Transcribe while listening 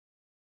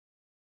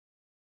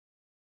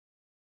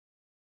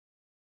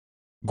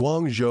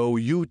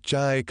Guangzhou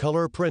Yucai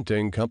Color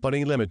Printing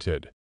Company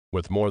Limited,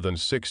 with more than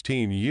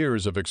 16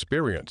 years of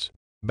experience,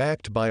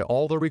 backed by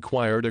all the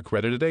required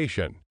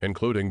accreditation,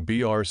 including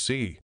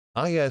BRC,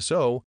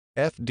 ISO,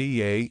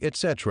 FDA,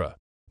 etc.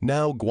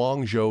 Now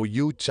Guangzhou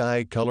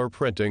Yucai Color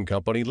Printing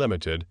Company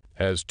Limited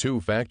has two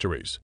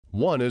factories.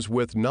 One is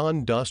with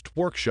Non-Dust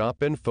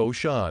Workshop in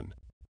Foshan.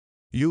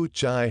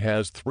 Yucai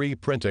has 3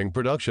 printing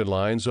production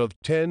lines of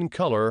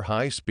 10-color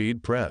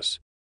high-speed press,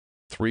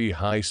 3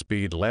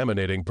 high-speed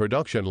laminating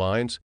production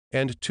lines,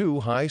 and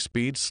 2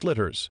 high-speed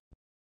slitters.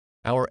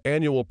 Our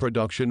annual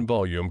production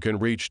volume can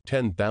reach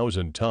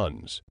 10,000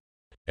 tons,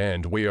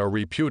 and we are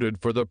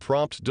reputed for the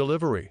prompt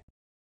delivery.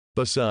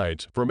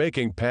 Besides, for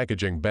making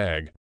packaging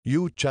bag,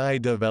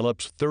 Yucai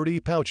develops 30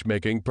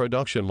 pouch-making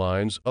production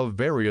lines of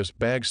various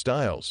bag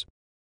styles,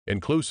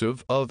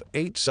 inclusive of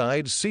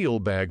 8-side seal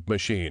bag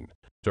machine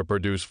to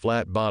produce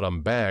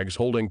flat-bottom bags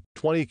holding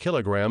 20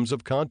 kilograms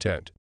of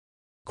content,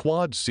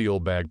 quad seal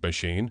bag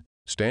machine,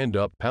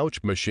 stand-up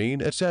pouch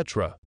machine,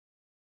 etc.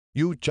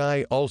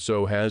 Yucai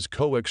also has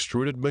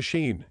co-extruded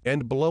machine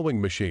and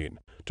blowing machine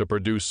to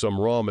produce some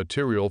raw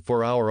material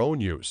for our own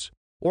use,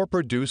 or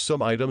produce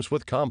some items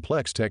with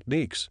complex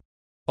techniques.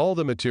 All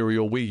the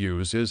material we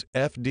use is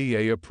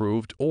FDA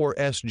approved or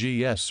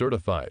SGS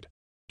certified.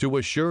 To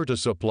assure to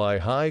supply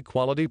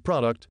high-quality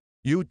product,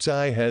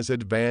 Yucai has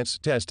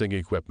advanced testing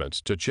equipment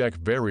to check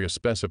various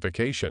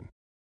specifications.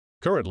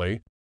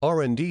 Currently,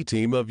 R&D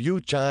team of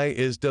Yucai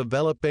is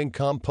developing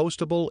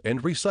compostable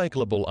and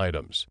recyclable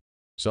items.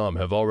 Some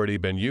have already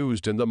been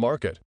used in the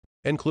market,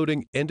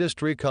 including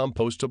industry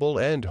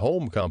compostable and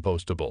home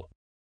compostable.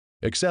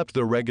 Except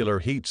the regular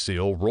heat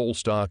seal roll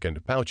stock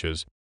and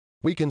pouches,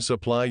 we can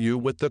supply you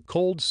with the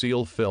cold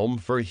seal film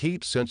for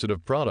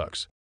heat-sensitive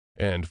products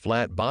and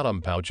flat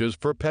bottom pouches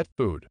for pet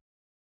food.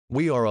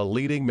 We are a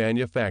leading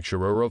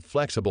manufacturer of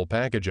flexible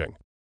packaging,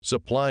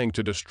 supplying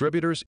to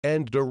distributors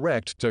and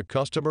direct to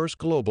customers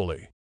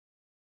globally.